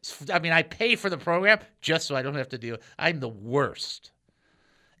 I pay for the program just so I don't have to deal. I'm the worst.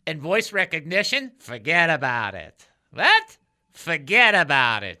 And voice recognition, forget about it. What? Forget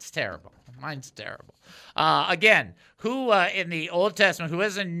about it. It's terrible. Mine's terrible. Again, who in the Old Testament, who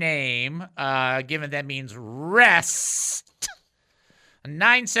has a name given that means rest?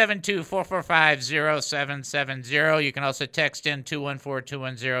 972-445-0770. You can also text in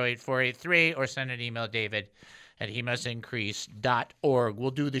 214-210-8483 or send an email, david@hemustincrease.org.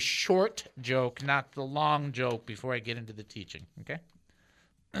 We'll do the short joke, not the long joke, before I get into the teaching, okay?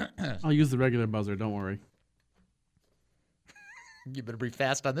 I'll use the regular buzzer, don't worry. You better be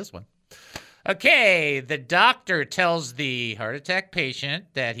fast on this one. Okay, the doctor tells the heart attack patient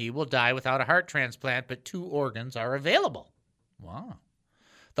that he will die without a heart transplant, but 2 organs are available. Wow.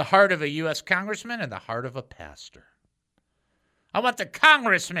 The heart of a U.S. congressman and the heart of a pastor. I want the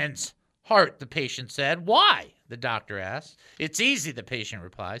congressman's heart, the patient said. Why? The doctor asked. It's easy, the patient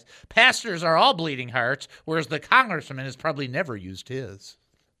replies. Pastors are all bleeding hearts, whereas the congressman has probably never used his.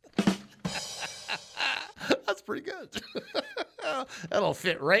 That's pretty good. That'll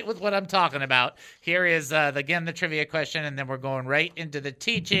fit right with what I'm talking about. Here is, again, the trivia question, and then we're going right into the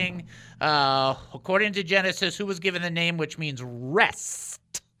teaching. According to Genesis, who was given the name which means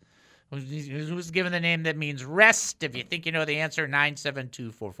rest? Who was given the name that means rest? If you think you know the answer,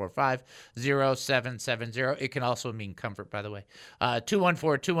 972-445-0770. It can also mean comfort, by the way.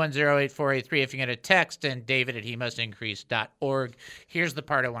 214-210-8483 if you're going to text, and david@hemustincrease.org. Here's the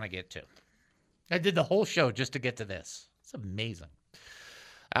part I want to get to. I did the whole show just to get to this. It's amazing.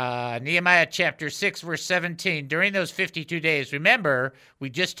 Nehemiah chapter 6, verse 17. During those 52 days, remember, we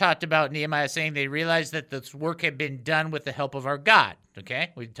just talked about Nehemiah saying they realized that this work had been done with the help of our God.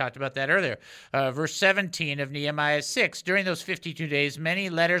 Okay, we talked about that earlier. Verse 17 of Nehemiah 6. During those 52 days, many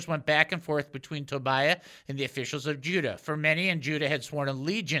letters went back and forth between Tobiah and the officials of Judah. For many in Judah had sworn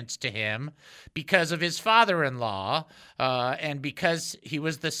allegiance to him because of his father-in-law and because he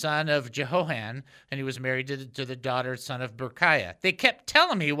was the son of Jehohanan and he was married to the daughter son of Berechiah. They kept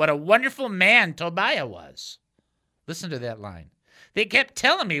telling me what a wonderful man Tobiah was. Listen to that line. They kept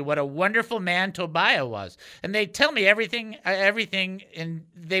telling me what a wonderful man Tobiah was. And they'd tell me everything, and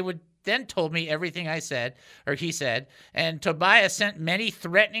they would then told me everything I said, or he said, and Tobiah sent many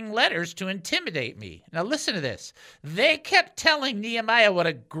threatening letters to intimidate me. Now listen to this. They kept telling Nehemiah what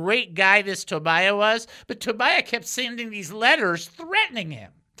a great guy this Tobiah was, but Tobiah kept sending these letters threatening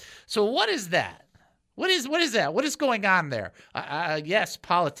him. So what is that? What is that? What is going on there? Yes,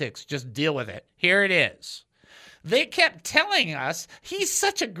 politics. Just deal with it. Here it is. They kept telling us he's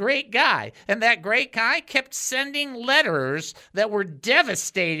such a great guy. And that great guy kept sending letters that were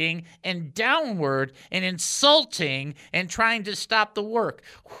devastating and downward and insulting and trying to stop the work.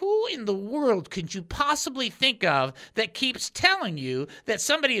 Who in the world could you possibly think of that keeps telling you that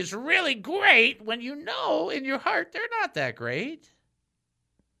somebody is really great when you know in your heart they're not that great?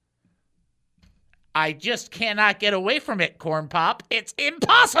 I just cannot get away from it, Corn Pop. It's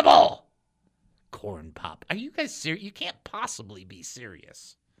impossible. Corn Pop. Are you guys serious? You can't possibly be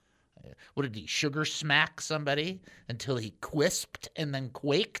serious. What did he sugar smack somebody until he quisped and then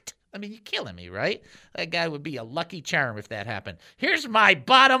quaked? I mean, you're killing me, right? That guy would be a lucky charm if that happened. Here's my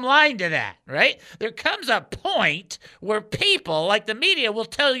bottom line to that, right? There comes a point where people, like the media, will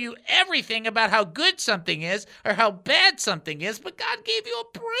tell you everything about how good something is or how bad something is, but God gave you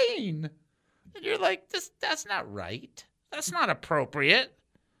a brain. And you're like, that's not right. That's not appropriate.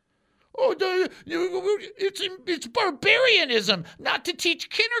 Oh, it's barbarianism not to teach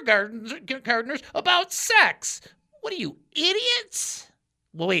kindergartners about sex. What are you, idiots?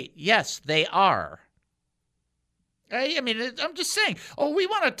 Well, wait, yes, they are. I mean, I'm just saying. Oh, we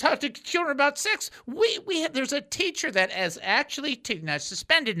want to talk to children about sex. There's a teacher that is actually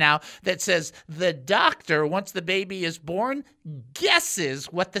suspended now that says the doctor, once the baby is born, guesses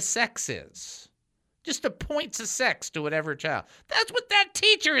what the sex is. Just appoints a sex to whatever child. That's what that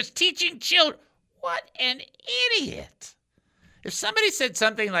teacher is teaching children. What an idiot. If somebody said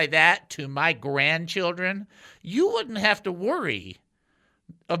something like that to my grandchildren, you wouldn't have to worry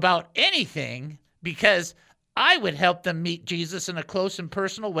about anything because I would help them meet Jesus in a close and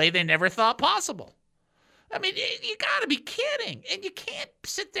personal way they never thought possible. I mean, you got to be kidding. And you can't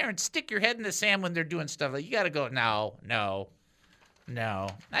sit there and stick your head in the sand when they're doing stuff like you got to go, no.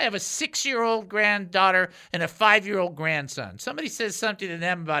 I have a 6-year-old granddaughter and a 5-year-old grandson. Somebody says something to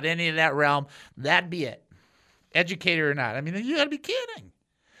them about any of that realm, that'd be it. Educator or not. I mean, you got to be kidding.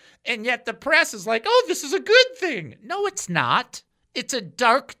 And yet the press is like, oh, this is a good thing. No, it's not. It's a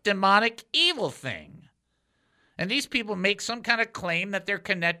dark, demonic, evil thing. And these people make some kind of claim that they're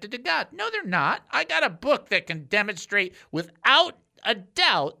connected to God. No, they're not. I got a book that can demonstrate without a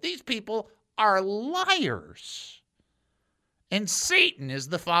doubt these people are liars. And Satan is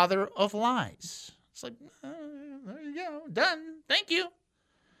the father of lies. It's like, there you go, done. Thank you.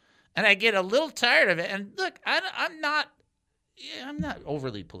 And I get a little tired of it. And look, I'm not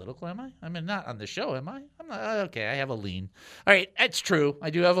overly political, am I? I mean, not on the show, am I? I'm not. Okay, I have a lean. All right, it's true. I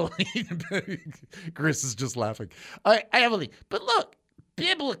do have a lean. Chris is just laughing. All right, I have a lean. But look,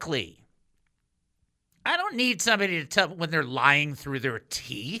 biblically, I don't need somebody to tell me when they're lying through their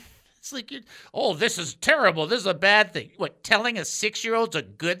teeth. It's like, oh, this is terrible. This is a bad thing. What, telling a 6-year-old's a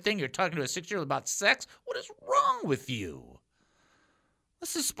good thing? You're talking to a 6-year-old about sex? What is wrong with you?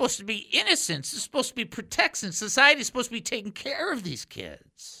 This is supposed to be innocence. This is supposed to be protection. Society is supposed to be taking care of these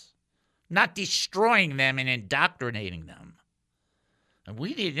kids, not destroying them and indoctrinating them.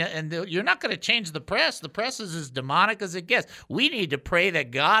 And you're not going to change the press. The press is as demonic as it gets. We need to pray that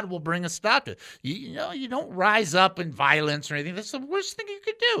God will bring a stop to it. You don't rise up in violence or anything. That's the worst thing you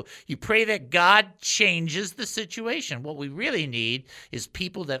could do. You pray that God changes the situation. What we really need is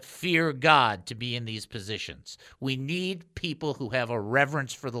people that fear God to be in these positions. We need people who have a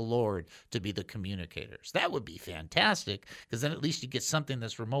reverence for the Lord to be the communicators. That would be fantastic because then at least you get something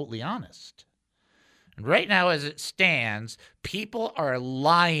that's remotely honest. And right now, as it stands, people are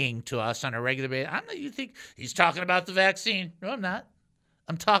lying to us on a regular basis. You think he's talking about the vaccine? No, I'm not.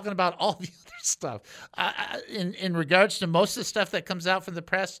 I'm talking about all the other stuff. In regards to most of the stuff that comes out from the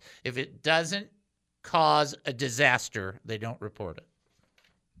press, if it doesn't cause a disaster, they don't report it.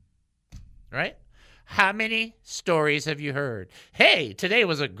 Right? How many stories have you heard? Hey, today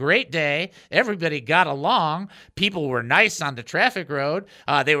was a great day. Everybody got along. People were nice on the traffic road.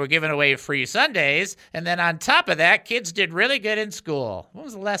 They were giving away free Sundays. And then on top of that, kids did really good in school. What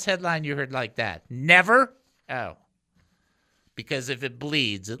was the last headline you heard like that? Never? Oh. Because if it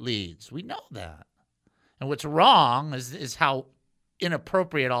bleeds, it leads. We know that. And what's wrong is how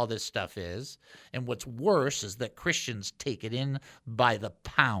inappropriate all this stuff is. And what's worse is that Christians take it in by the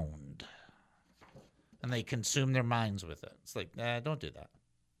pound. And they consume their minds with it. It's like, don't do that.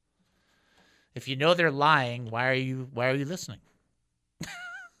 If you know they're lying, why are you listening?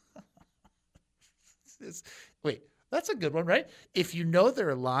 Wait, that's a good one, right? If you know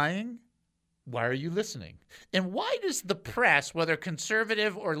they're lying, why are you listening? And why does the press, whether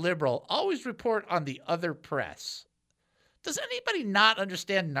conservative or liberal, always report on the other press? Does anybody not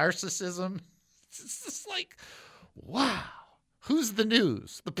understand narcissism? It's just like, wow, who's the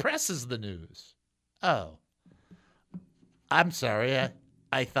news? The press is the news. Oh, I'm sorry.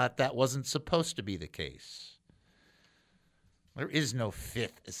 I thought that wasn't supposed to be the case. There is no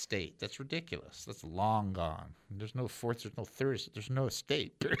fifth estate. That's ridiculous. That's long gone. There's no fourth, there's no third, there's no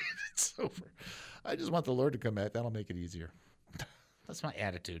estate. It's over. I just want the Lord to come back. That'll make it easier. That's my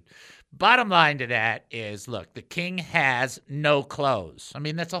attitude. Bottom line to that is, look, the king has no clothes. I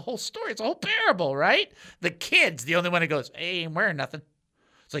mean, that's a whole story. It's a whole parable, right? The kid's the only one who goes, hey, he ain't wearing nothing.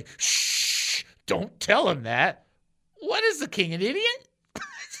 It's like, shh, don't tell him that. What is the king, an idiot?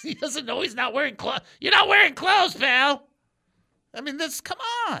 He doesn't know he's not wearing clothes. You're not wearing clothes, pal. I mean, come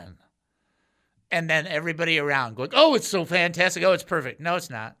on. And then everybody around going, oh, it's so fantastic. Oh, it's perfect. No, it's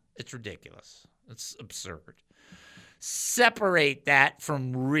not. It's ridiculous. It's absurd. Separate that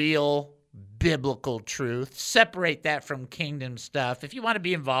from real biblical truth. Separate that from kingdom stuff. If you want to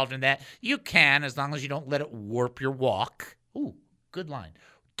be involved in that, you can, as long as you don't let it warp your walk. Ooh, good line.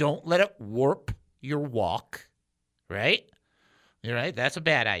 Don't let it warp your walk, right? You're right. That's a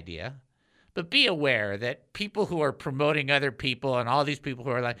bad idea. But be aware that people who are promoting other people and all these people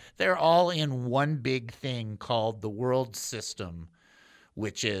who are like, they're all in one big thing called the world system,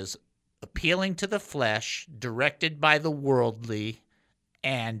 which is appealing to the flesh, directed by the worldly,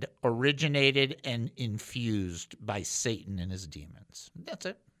 and originated and infused by Satan and his demons. That's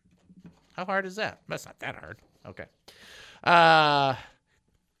it. How hard is that? That's not that hard. Okay.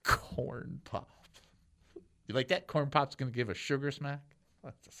 Corn pop. You like that? Corn pop's going to give a sugar smack?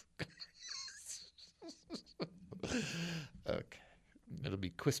 Okay. It'll be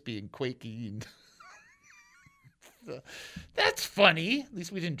crispy and quaky. And that's funny. At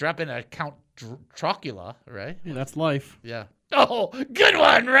least we didn't drop in a Count Chocula, right? Yeah, that's life. Yeah. Oh, good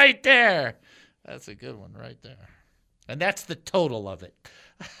one right there. That's a good one right there. And that's the total of it.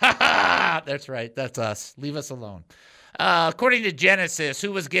 That's right. That's us. Leave us alone. According to Genesis,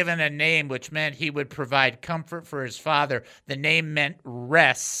 who was given a name which meant he would provide comfort for his father, the name meant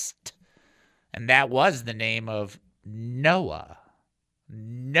rest. And that was the name of Noah.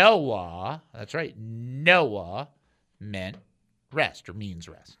 Noah, that's right, Noah meant rest or means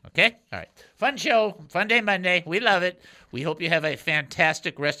rest. Okay? All right. Fun show. Fun day Monday. We love it. We hope you have a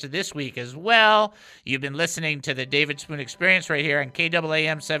fantastic rest of this week as well. You've been listening to the David Spoon Experience right here on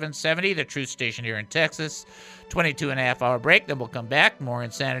KAAM 770, the truth station here in Texas. 22.5-hour break. Then we'll come back. More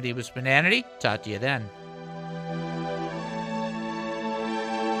Insanity with Spoonanity. Talk to you then.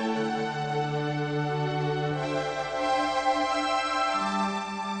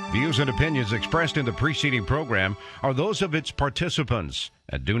 Views and opinions expressed in the preceding program are those of its participants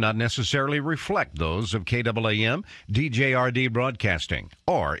and do not necessarily reflect those of KAAM, DJRD Broadcasting,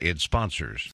 or its sponsors.